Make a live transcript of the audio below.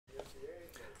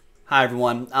Hi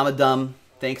everyone, I'm a dumb.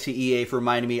 Thanks to EA for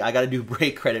reminding me I got to do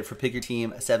break credit for Pick Your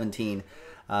Team 17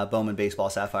 Bowman Baseball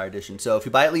Sapphire Edition. So if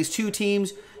you buy at least 2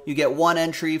 teams, you get 1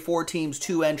 entry, 4 teams,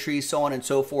 2 entries, so on and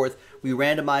so forth. We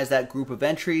randomize that group of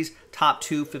entries, top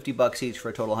 2, $50 each for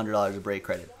a total $100 of break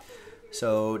credit.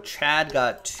 So Chad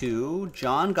got 2,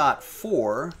 John got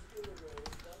 4,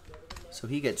 so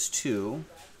he gets 2.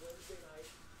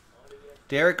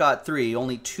 Derek got 3,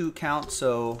 only 2 count,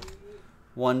 so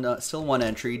still 1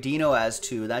 entry. Dino has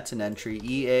 2, that's an entry.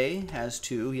 EA has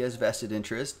 2, he has vested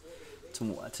interest.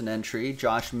 That's an entry.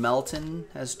 Josh Melton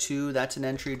has 2, that's an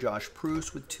entry. Josh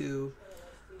Bruce with 2,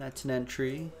 that's an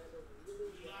entry.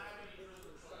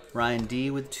 Ryan D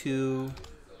with 2,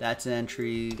 that's an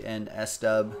entry. And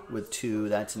S-Dub with 2,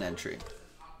 that's an entry.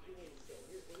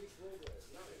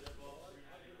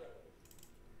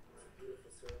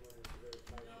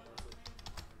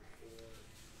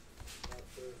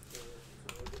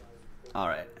 All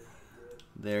right,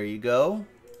 there you go.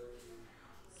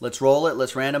 Let's roll it.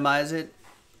 Let's randomize it.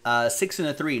 6 and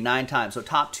a 3, 9 times. So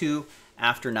top 2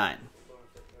 after 9.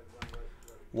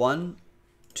 1,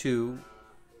 2,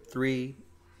 3,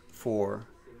 4,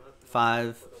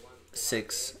 5,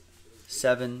 6,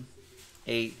 7,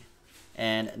 8,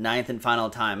 and 9th and final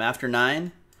time. After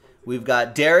 9, we've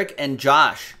got Derek and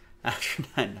Josh. After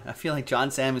 9, I feel like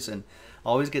John Samuelson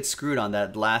always gets screwed on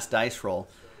that last dice roll.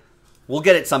 We'll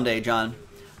get it someday, John.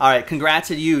 All right, congrats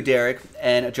to you, Derek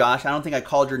and Josh. I don't think I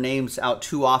called your names out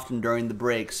too often during the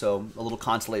break, so a little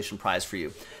consolation prize for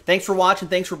you. Thanks for watching.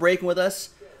 Thanks for breaking with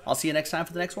us. I'll see you next time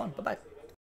for the next one. Bye-bye.